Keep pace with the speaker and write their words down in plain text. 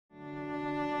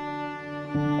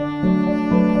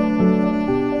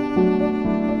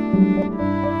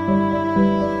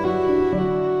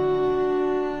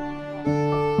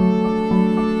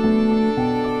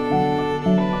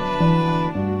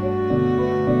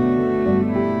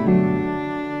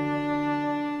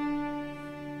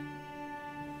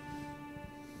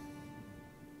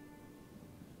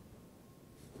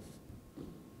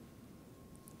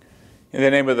In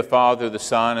the name of the Father, the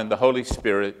Son, and the Holy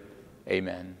Spirit,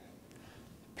 amen.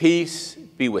 Peace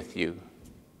be with you.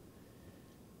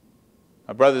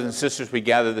 My brothers and sisters, we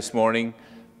gather this morning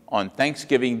on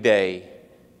Thanksgiving Day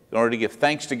in order to give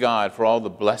thanks to God for all the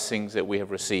blessings that we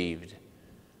have received.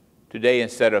 Today,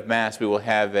 instead of Mass, we will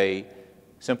have a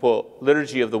simple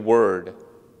liturgy of the Word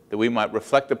that we might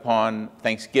reflect upon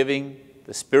Thanksgiving,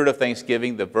 the spirit of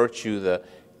Thanksgiving, the virtue, the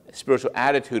spiritual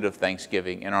attitude of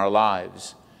Thanksgiving in our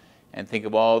lives, and think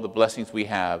of all the blessings we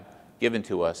have given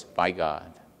to us by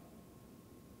God.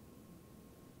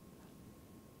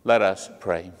 Let us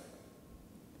pray.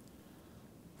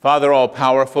 Father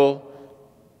all-powerful,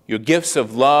 your gifts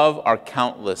of love are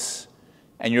countless,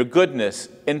 and your goodness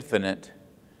infinite.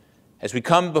 As we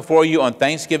come before you on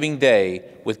Thanksgiving Day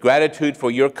with gratitude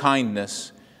for your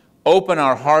kindness, open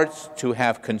our hearts to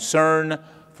have concern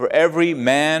for every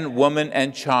man, woman,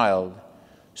 and child,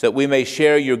 so that we may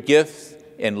share your gifts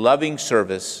in loving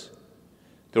service.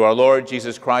 Through our Lord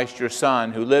Jesus Christ, your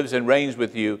Son, who lives and reigns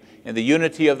with you in the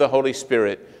unity of the Holy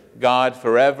Spirit, God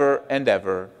forever and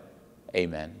ever.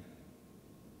 Amen.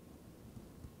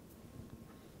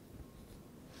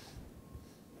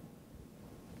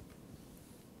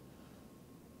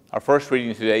 Our first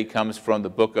reading today comes from the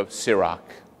book of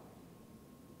Sirach.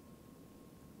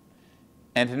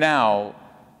 And now,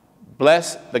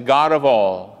 bless the God of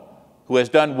all, who has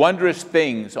done wondrous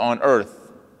things on earth,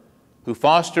 who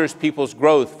fosters people's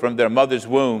growth from their mother's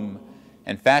womb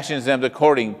and fashions them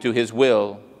according to his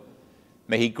will.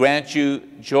 May he grant you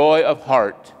joy of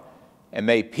heart, and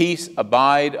may peace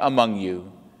abide among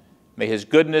you. May his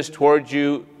goodness toward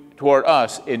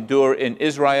us endure in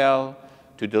Israel,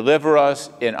 to deliver us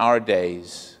in our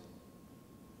days.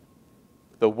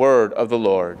 The word of the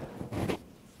Lord.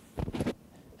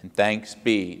 And thanks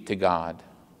be to God.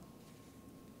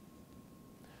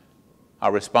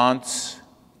 Our response: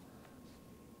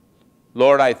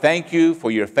 Lord, I thank you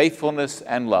for your faithfulness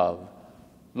and love.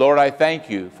 Lord, I thank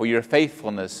you for your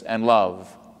faithfulness and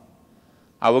love.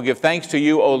 I will give thanks to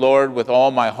you, O Lord, with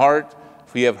all my heart,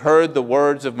 for you have heard the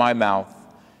words of my mouth.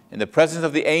 In the presence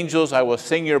of the angels I will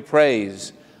sing your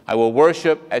praise. I will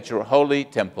worship at your holy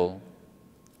temple.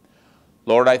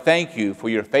 Lord, I thank you for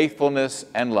your faithfulness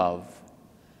and love.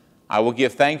 I will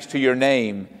give thanks to your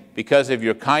name because of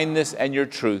your kindness and your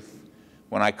truth.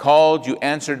 When I called, you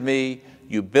answered me.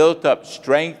 You built up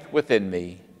strength within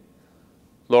me.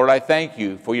 Lord, I thank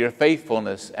you for your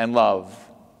faithfulness and love.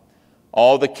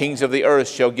 All the kings of the earth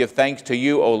shall give thanks to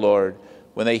you, O Lord,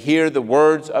 when they hear the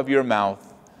words of your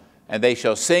mouth, and they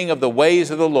shall sing of the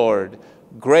ways of the Lord.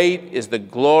 Great is the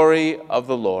glory of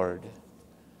the Lord.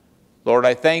 Lord,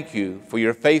 I thank you for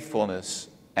your faithfulness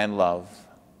and love.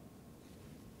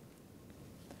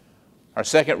 Our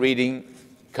second reading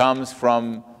comes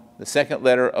from the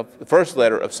first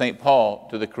letter of St. Paul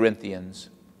to the Corinthians.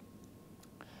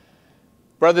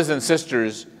 Brothers and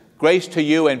sisters, grace to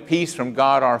you and peace from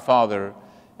God our Father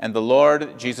and the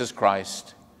Lord Jesus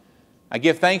Christ. I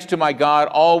give thanks to my God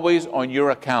always on your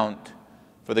account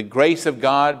for the grace of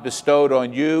God bestowed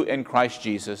on you in Christ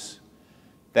Jesus,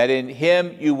 that in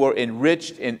him you were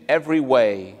enriched in every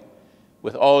way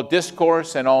with all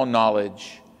discourse and all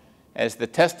knowledge, as the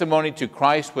testimony to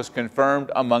Christ was confirmed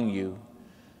among you,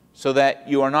 so that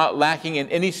you are not lacking in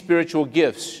any spiritual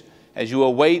gifts as you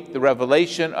await the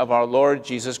revelation of our Lord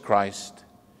Jesus Christ.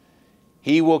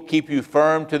 He will keep you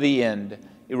firm to the end,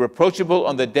 irreproachable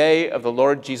on the day of the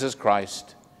Lord Jesus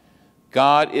Christ.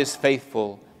 God is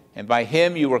faithful, and by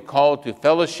him you were called to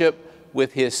fellowship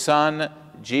with his Son,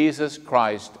 Jesus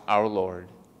Christ our Lord.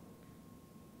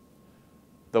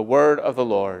 The word of the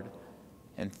Lord,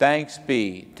 and thanks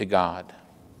be to God.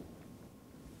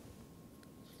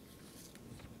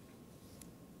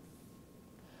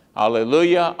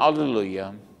 Alleluia,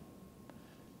 alleluia.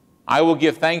 I will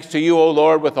give thanks to you, O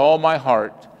Lord, with all my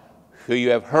heart, for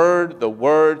you have heard the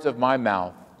words of my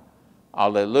mouth.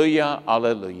 Alleluia,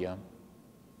 alleluia.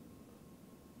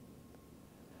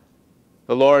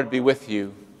 The Lord be with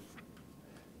you.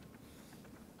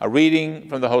 A reading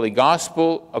from the Holy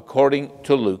Gospel according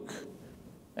to Luke.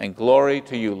 And glory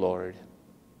to you, Lord.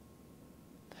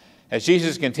 As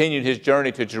Jesus continued his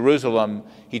journey to Jerusalem,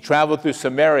 he traveled through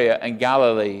Samaria and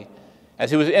Galilee.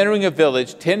 As he was entering a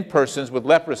village, 10 persons with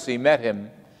leprosy met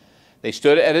him. They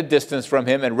stood at a distance from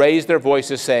him and raised their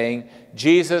voices, saying,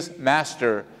 Jesus,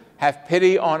 Master, have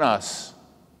pity on us.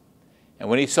 And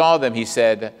when he saw them, he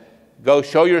said, Go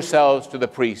show yourselves to the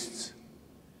priests.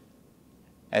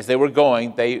 As they were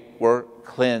going, they were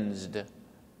cleansed.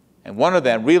 And one of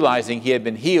them, realizing he had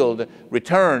been healed,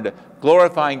 returned,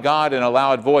 glorifying God in a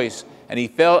loud voice, and he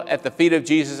fell at the feet of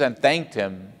Jesus and thanked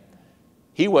him.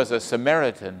 He was a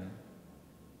Samaritan.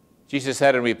 Jesus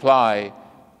said in reply,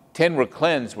 10 were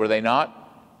cleansed, were they not?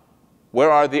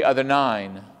 Where are the other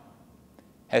 9?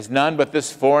 Has none but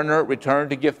this foreigner returned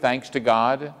to give thanks to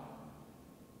God?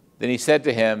 Then he said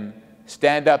to him,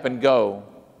 stand up and go.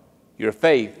 Your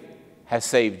faith has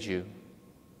saved you.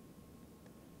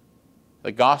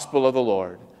 The gospel of the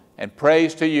Lord. And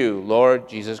praise to you, Lord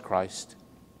Jesus Christ.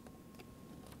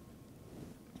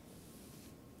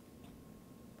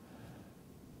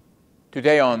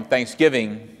 Today on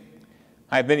Thanksgiving,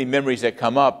 I have many memories that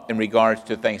come up in regards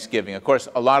to Thanksgiving. Of course,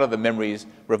 a lot of the memories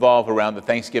revolve around the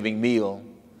Thanksgiving meal.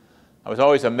 I was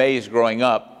always amazed growing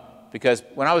up because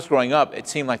when I was growing up, it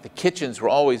seemed like the kitchens were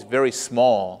always very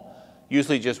small,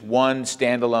 usually just one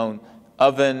standalone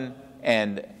oven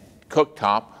and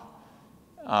cooktop.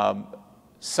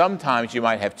 Sometimes you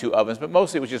might have 2 ovens, but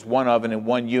mostly it was just one oven and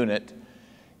one unit.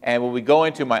 And when we go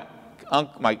into my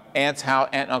aunt's house,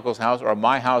 aunt and uncle's house, or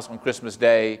my house on Christmas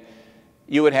Day,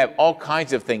 you would have all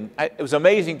kinds of things. It was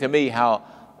amazing to me how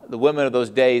the women of those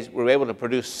days were able to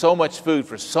produce so much food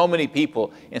for so many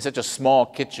people in such a small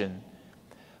kitchen.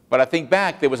 But I think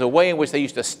back, there was a way in which they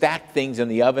used to stack things in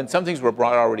the oven. Some things were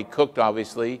brought already cooked,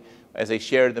 obviously, as they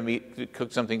shared the meat,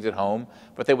 cooked some things at home.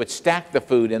 But they would stack the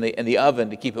food in the oven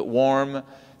to keep it warm.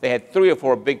 They had 3 or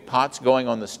 4 big pots going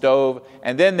on the stove.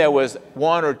 And then there was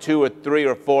 1 or 2 or 3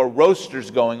 or 4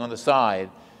 roasters going on the side.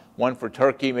 One for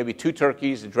turkey, maybe 2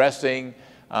 turkeys, dressing,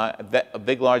 a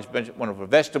big, large one for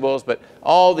vegetables. But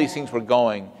all these things were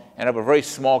going. And of a very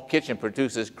small kitchen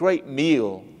produced this great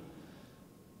meal.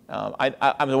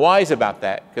 I'm wise about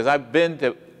that because I've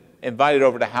been invited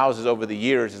over to houses over the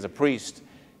years as a priest,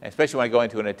 especially when I go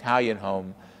into an Italian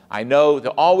home. I know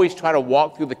to always try to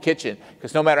walk through the kitchen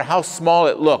because no matter how small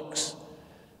it looks,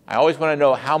 I always want to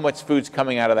know how much food's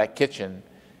coming out of that kitchen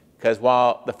because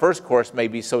while the first course may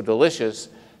be so delicious,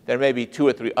 there may be 2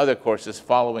 or 3 other courses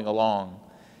following along.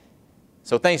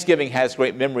 So Thanksgiving has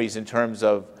great memories in terms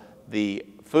of the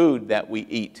food that we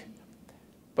eat.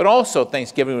 But also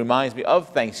Thanksgiving reminds me of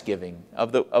Thanksgiving,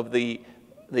 of the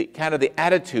kind of the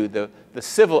attitude, the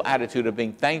civil attitude of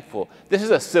being thankful. This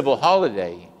is a civil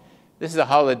holiday. This is a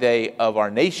holiday of our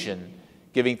nation,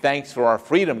 giving thanks for our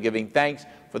freedom, giving thanks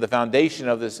for the foundation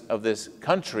of this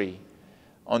country,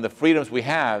 on the freedoms we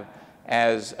have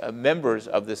as members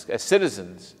of this, as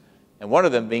citizens, and one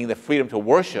of them being the freedom to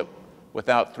worship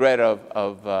without threat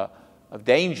of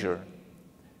danger.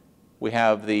 We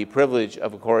have the privilege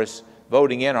of course,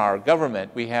 voting in our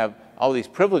government. We have all these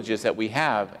privileges that we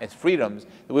have as freedoms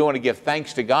that we want to give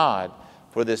thanks to God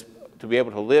for this, to be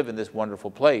able to live in this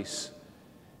wonderful place.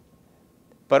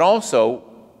 But also,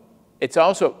 it's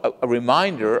also a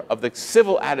reminder of the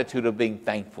civil attitude of being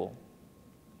thankful.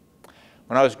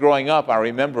 When I was growing up, I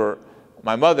remember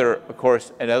my mother, of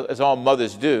course, and as all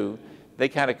mothers do, they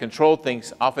kind of control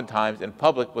things oftentimes in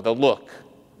public with a look,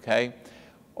 okay?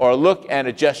 Or a look and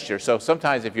a gesture. So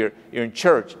sometimes if you're in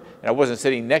church, and I wasn't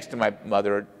sitting next to my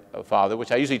mother or father,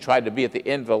 which I usually tried to be at the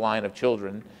end of the line of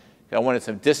children, because I wanted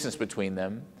some distance between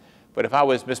them. But if I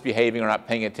was misbehaving or not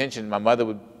paying attention, my mother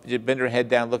would just bend her head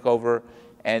down, look over,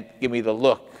 and give me the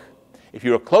look. If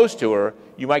you were close to her,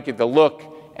 you might get the look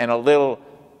and a little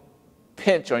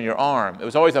pinch on your arm. It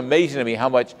was always amazing to me how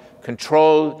much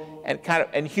controlled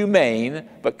and humane,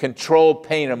 but controlled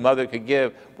pain a mother could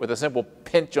give with a simple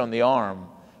pinch on the arm.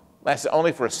 Lasted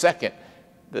only for a second,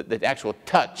 the actual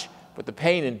touch, but the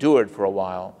pain endured for a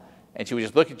while. And she would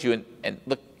just look at you and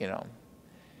look, you know.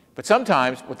 But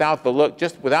sometimes without the look,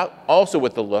 also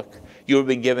with the look, you have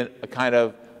been given a kind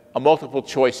of a multiple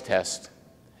choice test.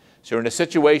 So you're in a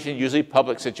situation, usually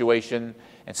public situation,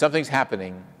 and something's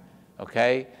happening,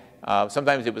 okay?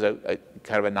 Sometimes it was a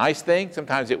kind of a nice thing.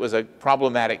 Sometimes it was a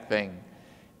problematic thing.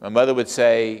 My mother would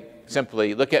say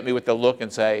simply, look at me with the look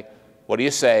and say, what do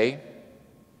you say?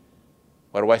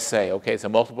 What do I say? Okay, it's a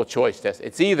multiple choice test.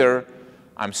 It's either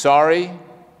I'm sorry,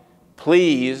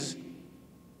 please,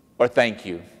 or thank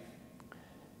you.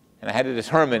 And I had to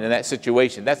determine in that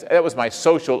situation, that was my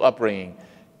social upbringing,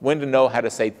 when to know how to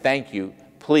say thank you,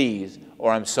 please,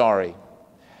 or I'm sorry.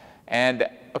 And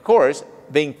of course,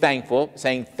 being thankful,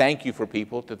 saying thank you for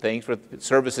people, to things, for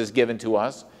services given to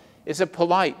us, is a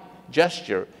polite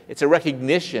gesture. It's a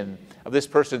recognition of this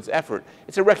person's effort.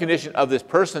 It's a recognition of this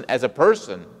person as a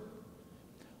person.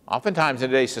 Oftentimes in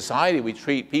today's society, we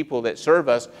treat people that serve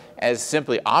us as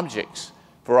simply objects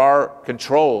for our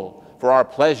control, for our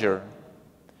pleasure,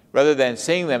 rather than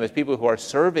seeing them as people who are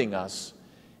serving us,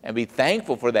 and be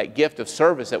thankful for that gift of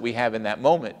service that we have in that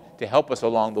moment to help us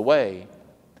along the way.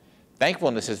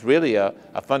 Thankfulness is really a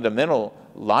fundamental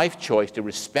life choice to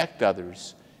respect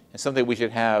others, and something we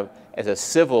should have as a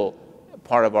civil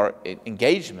part of our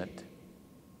engagement.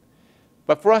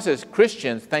 But for us as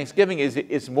Christians, Thanksgiving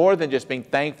is more than just being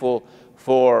thankful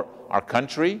for our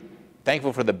country,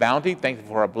 thankful for the bounty, thankful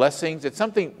for our blessings. It's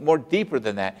something more deeper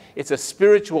than that. It's a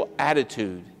spiritual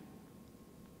attitude.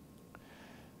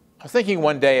 I was thinking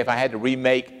one day if I had to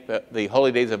remake the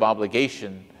Holy Days of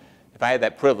Obligation, if I had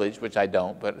that privilege, which I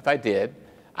don't, but if I did,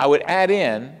 I would add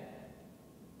in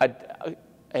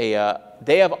a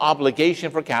day of obligation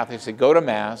for Catholics to go to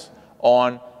Mass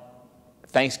on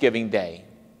Thanksgiving Day.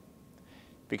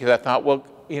 Because I thought, well,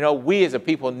 we as a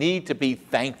people need to be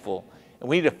thankful, and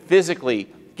we need to physically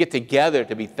get together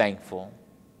to be thankful.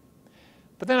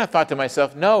 But then I thought to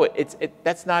myself, no,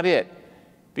 that's not it.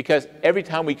 Because every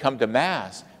time we come to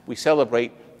Mass, we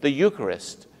celebrate the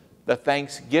Eucharist, the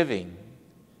Thanksgiving.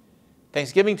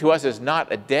 Thanksgiving to us is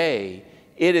not a day,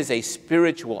 it is a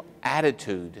spiritual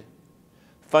attitude,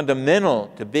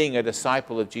 fundamental to being a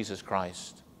disciple of Jesus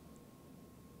Christ.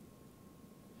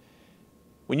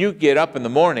 When you get up in the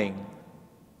morning,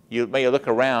 you may look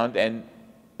around, and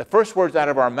the first words out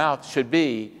of our mouth should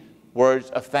be words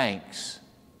of thanks.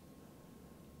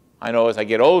 I know as I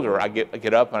get older, I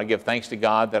get up and I give thanks to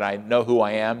God that I know who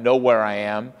I am, know where I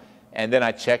am, and then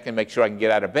I check and make sure I can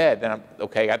get out of bed. Then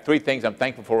I got 3 things I'm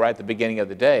thankful for right at the beginning of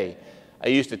the day. I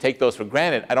used to take those for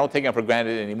granted. I don't take them for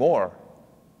granted anymore.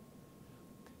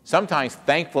 Sometimes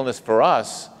thankfulness for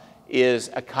us is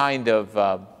a kind of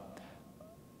an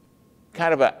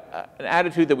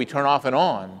attitude that we turn off and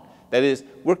on. That is,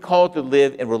 we're called to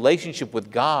live in relationship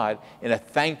with God in a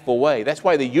thankful way. That's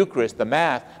why the Eucharist, the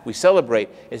Mass we celebrate,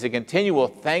 is a continual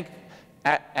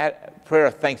prayer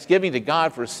of thanksgiving to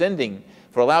God for sending,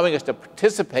 for allowing us to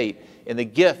participate in the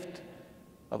gift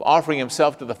of offering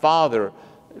Himself to the Father,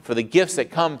 for the gifts that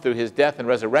come through His death and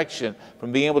resurrection,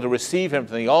 from being able to receive Him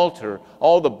from the altar,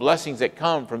 all the blessings that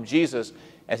come from Jesus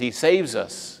as He saves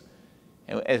us.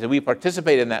 And as we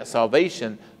participate in that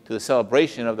salvation to the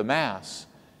celebration of the Mass,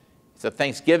 it's a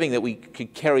thanksgiving that we can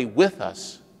carry with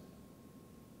us.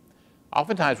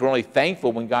 Oftentimes we're only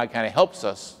thankful when God kind of helps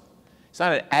us. It's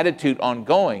not an attitude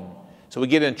ongoing. So we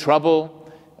get in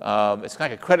trouble. It's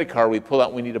like a credit card we pull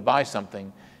out when we need to buy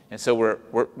something. And so we're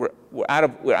out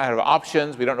of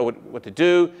options. We don't know what to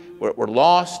do. We're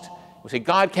lost. We say,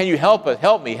 God, can you help us?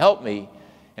 Help me, help me.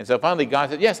 And so finally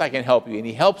God says, yes, I can help you. And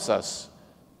He helps us.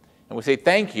 And we say,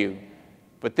 thank you.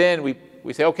 But then we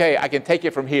say, okay, I can take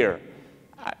it from here.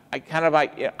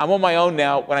 I'm on my own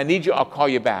now. When I need you, I'll call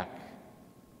you back.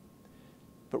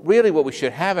 But really what we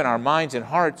should have in our minds and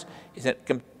hearts is that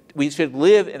we should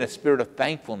live in a spirit of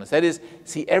thankfulness. That is,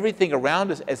 see everything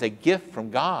around us as a gift from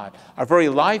God. Our very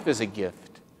life is a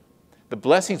gift. The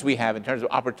blessings we have in terms of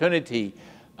opportunity,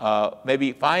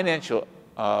 maybe financial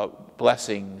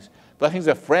blessings, blessings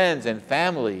of friends and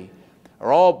family,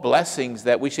 are all blessings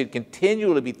that we should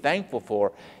continually be thankful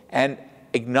for and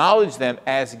acknowledge them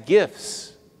as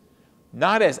gifts,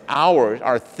 not as ours,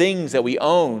 our things that we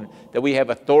own, that we have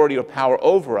authority or power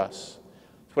over us.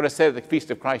 That's what I said at the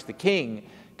Feast of Christ the King.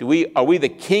 Are we the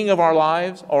king of our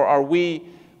lives, or do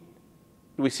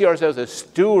we see ourselves as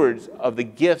stewards of the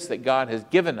gifts that God has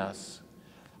given us?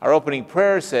 Our opening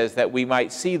prayer says that we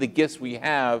might see the gifts we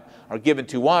have are given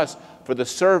to us for the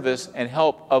service and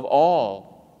help of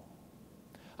all.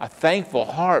 A thankful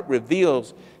heart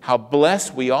reveals how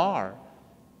blessed we are,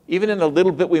 even in the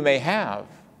little bit we may have.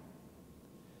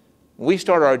 When we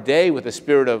start our day with a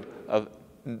spirit of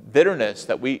bitterness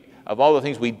of all the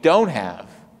things we don't have,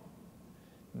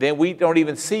 then we don't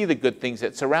even see the good things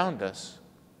that surround us.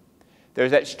 There's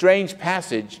that strange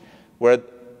passage where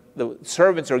the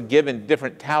servants are given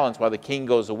different talents while the king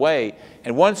goes away,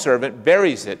 and one servant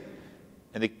buries it.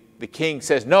 And the king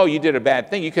says, no, you did a bad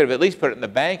thing. You could have at least put it in the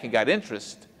bank and got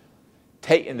interest.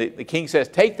 And the king says,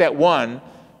 take that one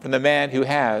from the man who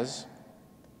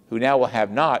now will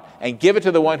have not, and give it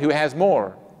to the one who has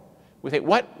more. We think,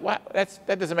 what?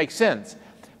 That doesn't make sense.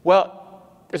 Well,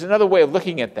 there's another way of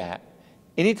looking at that.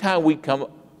 Anytime we come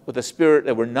with a spirit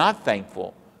that we're not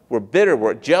thankful, we're bitter,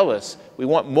 we're jealous, we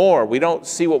want more, we don't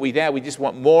see what we have, we just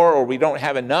want more, or we don't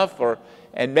have enough,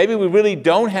 and maybe we really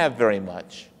don't have very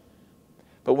much.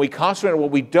 But when we concentrate on what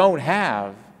we don't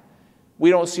have, we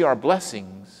don't see our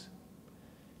blessings.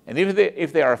 And even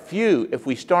if they are few, if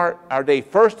we start our day,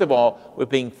 first of all, with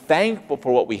being thankful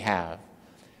for what we have,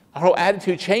 our whole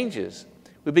attitude changes.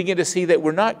 We begin to see that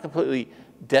we're not completely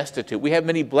destitute. We have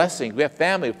many blessings. We have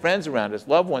family, friends around us,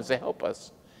 loved ones to help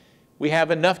us. We have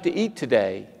enough to eat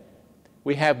today.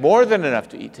 We have more than enough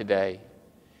to eat today.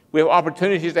 We have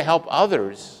opportunities to help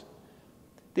others.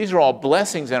 These are all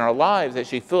blessings in our lives that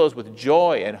should fill us with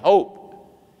joy and hope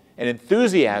and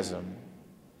enthusiasm.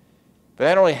 But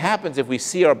that only happens if we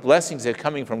see our blessings as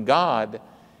coming from God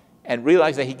and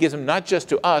realize that he gives them not just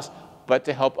to us, but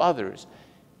to help others.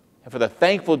 And for the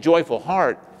thankful, joyful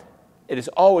heart, it is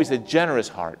always a generous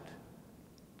heart.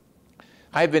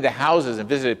 I have been to houses and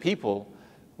visited people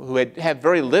who had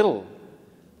very little,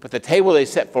 but the table they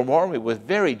set for me was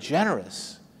very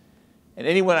generous. And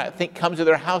anyone I think comes to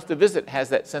their house to visit has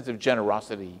that sense of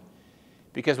generosity.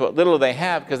 Because what little they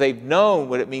have, because they've known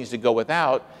what it means to go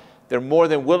without, they're more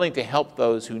than willing to help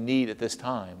those who need at this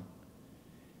time.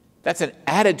 That's an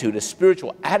attitude, a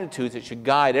spiritual attitude that should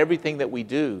guide everything that we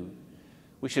do.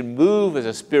 We should move as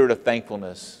a spirit of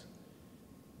thankfulness.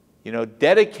 You know,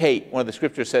 dedicate, one of the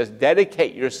scriptures says,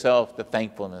 dedicate yourself to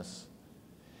thankfulness,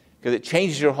 because it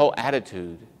changes your whole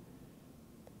attitude.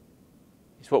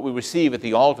 It's what we receive at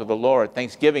the altar of the Lord,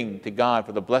 thanksgiving to God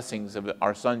for the blessings of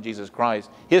our Son, Jesus Christ,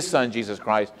 His Son, Jesus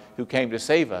Christ, who came to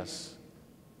save us.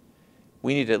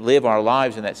 We need to live our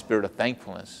lives in that spirit of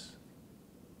thankfulness.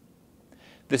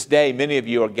 This day, many of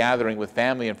you are gathering with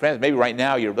family and friends. Maybe right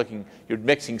now you're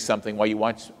mixing something while you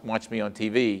watch me on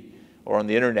TV or on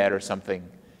the internet or something.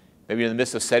 Maybe you're in the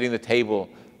midst of setting the table.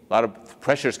 A lot of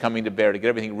pressure is coming to bear to get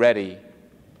everything ready.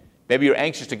 Maybe you're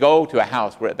anxious to go to a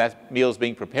house where that meal is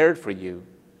being prepared for you.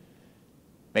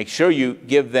 Make sure you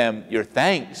give them your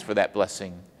thanks for that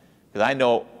blessing. Because I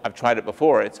know I've tried it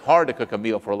before. It's hard to cook a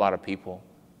meal for a lot of people.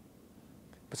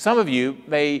 But some of you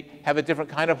may have a different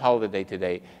kind of holiday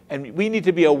today. And we need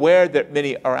to be aware that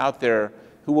many are out there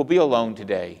who will be alone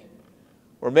today.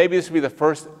 Or maybe this will be the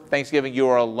first Thanksgiving you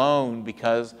are alone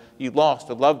because you lost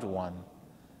a loved one.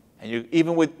 And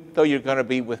though you're going to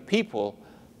be with people,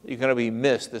 you're going to be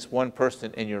missed this one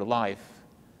person in your life.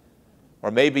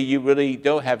 Or maybe you really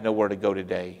don't have nowhere to go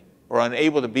today, or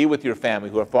unable to be with your family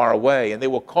who are far away, and they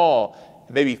will call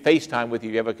and maybe FaceTime with you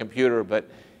if you have a computer, but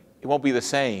it won't be the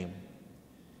same.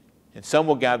 And some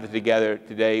will gather together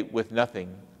today with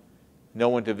nothing, no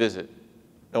one to visit,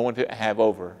 no one to have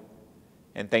over,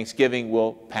 and Thanksgiving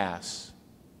will pass.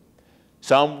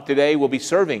 Some today will be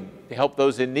serving to help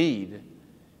those in need.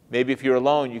 Maybe if you're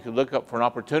alone, you could look up for an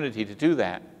opportunity to do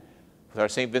that. With our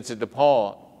St. Vincent de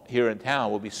Paul here in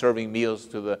town, we'll be serving meals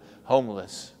to the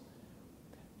homeless.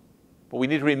 But we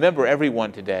need to remember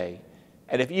everyone today.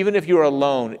 And even if you're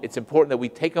alone, it's important that we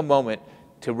take a moment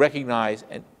to recognize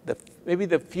maybe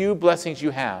the few blessings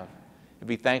you have and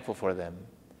be thankful for them.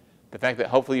 The fact that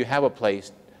hopefully you have a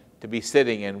place to be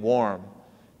sitting and warm,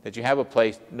 that you have a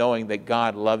place knowing that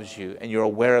God loves you and you're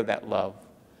aware of that love,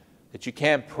 that you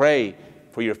can pray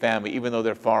for your family even though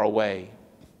they're far away,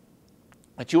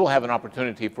 that you will have an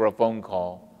opportunity for a phone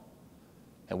call.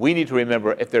 And we need to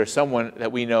remember if there's someone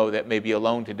that we know that may be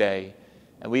alone today,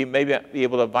 and we may be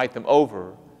able to invite them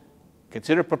over,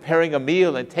 consider preparing a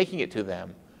meal and taking it to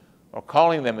them, or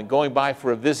calling them and going by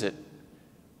for a visit.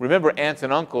 Remember aunts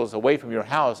and uncles away from your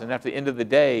house, and after the end of the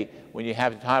day, when you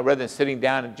have time, rather than sitting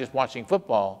down and just watching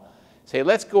football, say,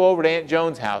 let's go over to Aunt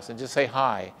Joan's house and just say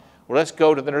hi, or let's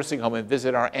go to the nursing home and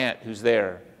visit our aunt who's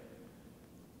there.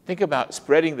 Think about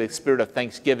spreading the spirit of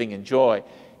thanksgiving and joy,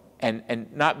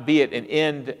 and not be it an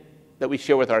end that we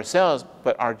share with ourselves,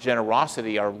 but our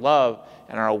generosity, our love,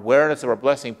 and our awareness of our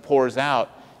blessing pours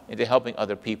out into helping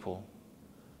other people.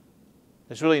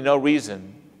 There's really no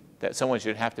reason that someone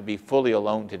should have to be fully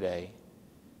alone today.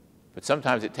 But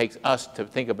sometimes it takes us to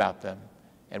think about them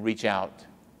and reach out.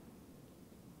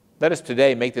 Let us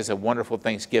today make this a wonderful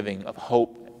Thanksgiving of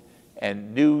hope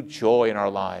and new joy in our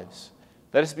lives.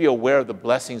 Let us be aware of the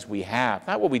blessings we have,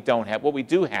 not what we don't have, what we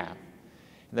do have.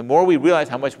 And the more we realize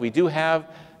how much we do have,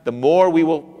 the more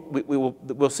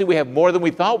we'll see we have more than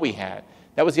we thought we had.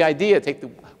 That was the idea.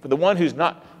 For the one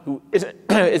who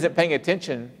isn't paying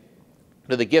attention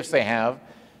to the gifts they have,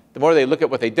 the more they look at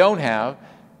what they don't have,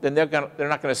 then they're not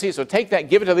going to see. So take that,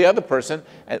 give it to the other person,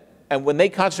 and when they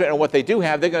concentrate on what they do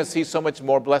have, they're going to see so much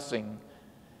more blessing.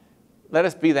 Let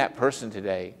us be that person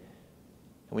today.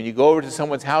 When you go over to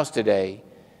someone's house today,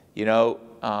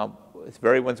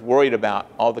 everyone's worried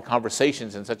about all the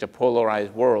conversations in such a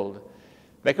polarized world.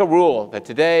 Make a rule that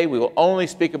today we will only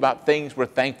speak about things we're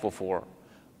thankful for.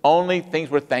 Only things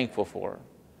we're thankful for.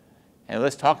 And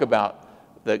let's talk about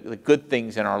the good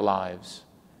things in our lives.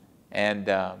 And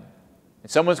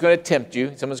someone's going to tempt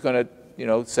you. Someone's going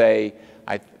to, say,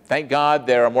 I thank God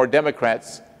there are more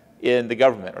Democrats in the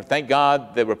government. Or thank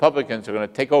God the Republicans are going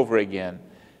to take over again.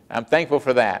 I'm thankful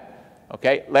for that.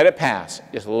 Okay? Let it pass.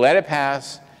 Just let it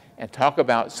pass and talk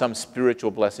about some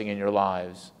spiritual blessing in your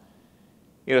lives.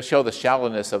 It'll show the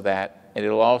shallowness of that, and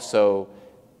it'll also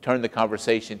turn the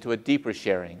conversation to a deeper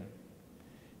sharing.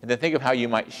 And then think of how you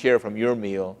might share from your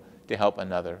meal to help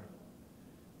another.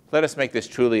 Let us make this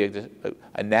truly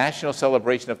a national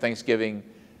celebration of Thanksgiving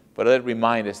but let it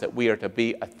remind us that we are to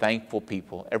be a thankful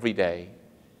people every day.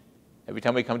 Every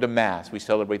time we come to Mass, we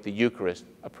celebrate the Eucharist,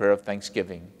 a prayer of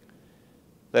thanksgiving.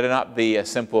 Let it not be a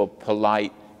simple,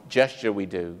 polite gesture we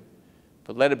do,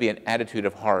 but let it be an attitude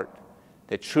of heart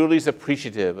that truly is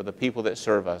appreciative of the people that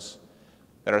serve us,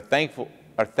 that our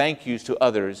thank yous to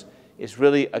others is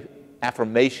really an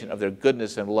affirmation of their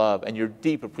goodness and love and your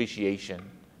deep appreciation.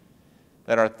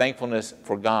 Let our thankfulness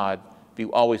for God be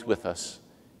always with us,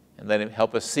 and let Him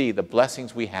help us see the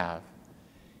blessings we have.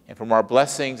 And from our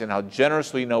blessings and how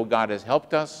generous we know God has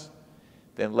helped us,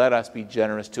 then let us be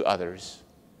generous to others,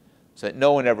 so that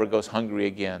no one ever goes hungry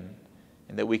again,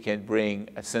 and that we can bring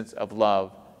a sense of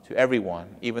love to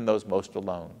everyone, even those most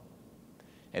alone.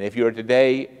 And if you are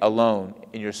today alone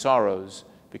in your sorrows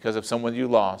because of someone you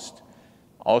lost,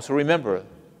 also remember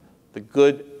the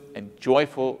good and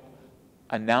joyful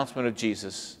announcement of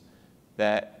Jesus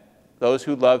that those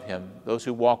who love Him, those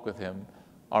who walk with Him,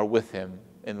 are with Him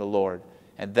in the Lord.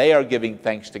 And they are giving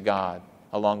thanks to God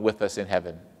along with us in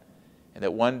heaven. And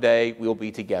that one day we'll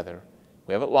be together.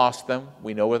 We haven't lost them.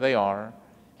 We know where they are.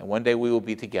 And one day we will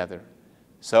be together.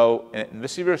 So in the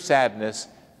midst of your sadness,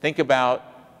 think about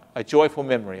a joyful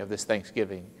memory of this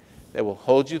Thanksgiving that will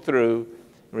hold you through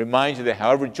and remind you that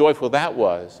however joyful that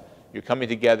was, your coming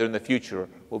together in the future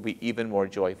will be even more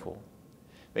joyful.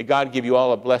 May God give you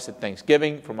all a blessed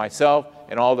Thanksgiving. For myself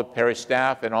and all the parish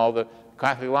staff and all the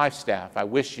Catholic Life staff, I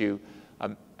wish you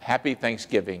a happy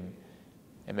Thanksgiving,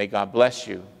 and may God bless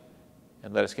you,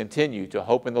 and let us continue to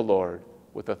hope in the Lord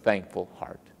with a thankful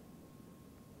heart.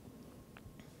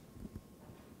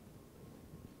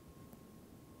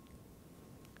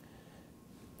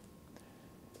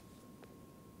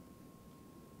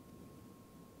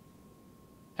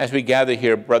 As we gather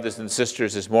here, brothers and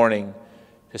sisters, this morning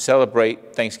to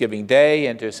celebrate Thanksgiving Day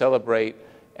and to celebrate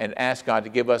and ask God to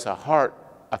give us a heart,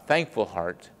 a thankful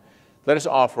heart, let us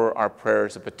offer our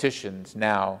prayers and petitions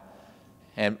now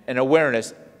and an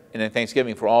awareness and in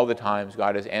thanksgiving for all the times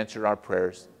God has answered our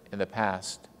prayers in the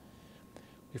past.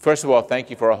 We first of all thank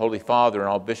you for our Holy Father and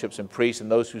all bishops and priests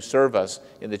and those who serve us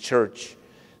in the church,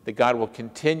 that God will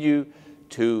continue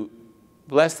to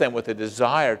bless them with a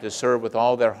desire to serve with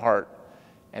all their heart,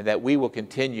 and that we will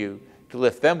continue to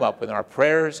lift them up with our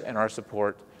prayers and our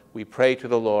support. We pray to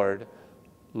the Lord.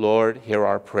 Lord, hear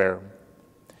our prayer.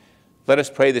 Let us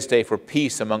pray this day for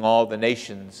peace among all the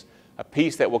nations, a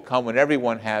peace that will come when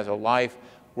everyone has a life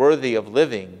worthy of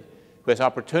living, who has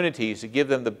opportunities to give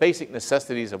them the basic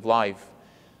necessities of life,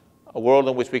 a world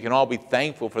in which we can all be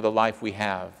thankful for the life we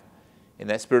have. In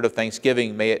that spirit of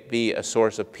thanksgiving, may it be a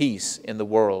source of peace in the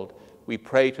world. We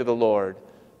pray to the Lord.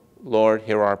 Lord,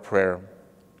 hear our prayer.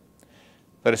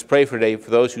 Let us pray for today for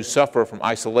those who suffer from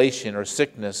isolation or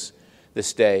sickness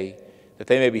this day, that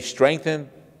they may be strengthened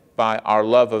by our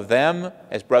love of them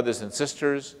as brothers and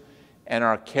sisters and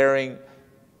our caring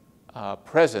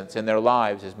presence in their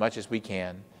lives as much as we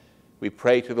can. We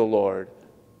pray to the Lord.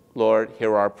 Lord,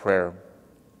 hear our prayer.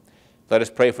 Let us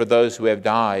pray for those who have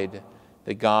died,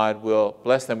 that God will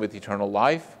bless them with eternal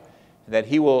life, and that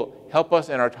He will help us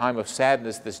in our time of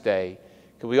sadness this day,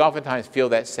 because we oftentimes feel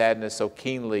that sadness so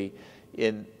keenly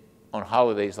on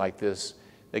holidays like this,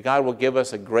 that God will give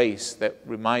us a grace that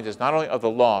reminds us not only of the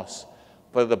loss,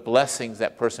 but of the blessings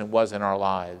that person was in our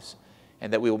lives,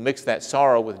 and that we will mix that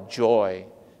sorrow with joy,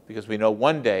 because we know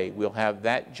one day we'll have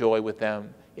that joy with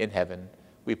them in heaven.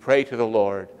 We pray to the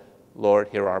Lord. Lord,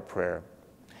 hear our prayer.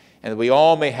 And that we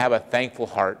all may have a thankful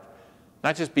heart,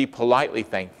 not just be politely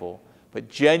thankful, but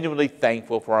genuinely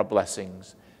thankful for our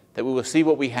blessings, that we will see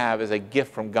what we have as a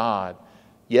gift from God,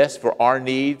 yes, for our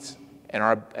needs and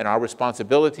our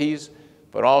responsibilities,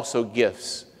 but also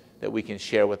gifts that we can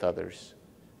share with others.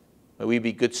 May we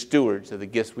be good stewards of the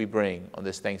gifts we bring on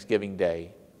this Thanksgiving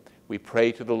Day. We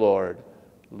pray to the Lord.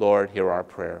 Lord, hear our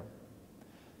prayer.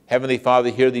 Heavenly Father,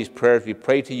 hear these prayers. We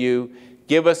pray to you.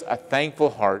 Give us a thankful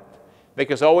heart.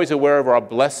 Make us always aware of our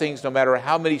blessings, no matter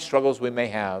how many struggles we may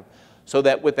have, so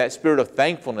that with that spirit of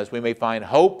thankfulness, we may find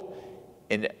hope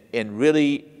in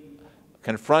really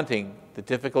confronting the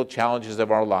difficult challenges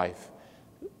of our life,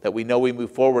 that we know we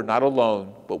move forward not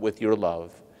alone, but with your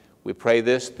love. We pray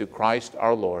this through Christ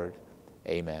our Lord.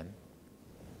 Amen.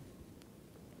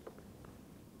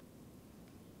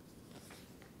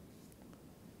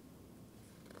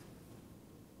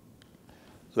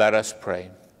 Let us pray.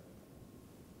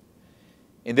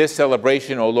 In this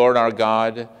celebration, O Lord our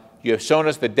God, you have shown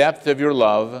us the depth of your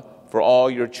love for all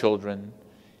your children.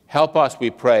 Help us,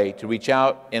 we pray, to reach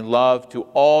out in love to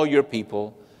all your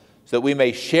people, so that we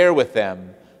may share with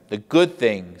them the good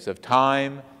things of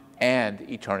time and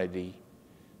eternity.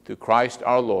 Through Christ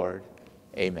our Lord.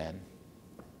 Amen.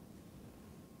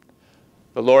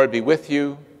 The Lord be with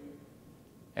you,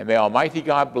 and may Almighty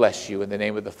God bless you in the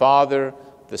name of the Father,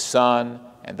 the Son,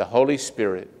 and the Holy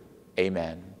Spirit.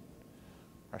 Amen.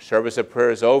 Our service of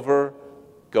prayer is over.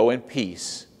 Go in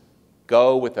peace.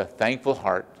 Go with a thankful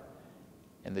heart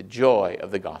and the joy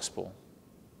of the gospel.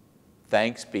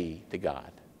 Thanks be to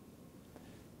God.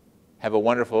 Have a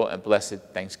wonderful and blessed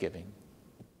Thanksgiving.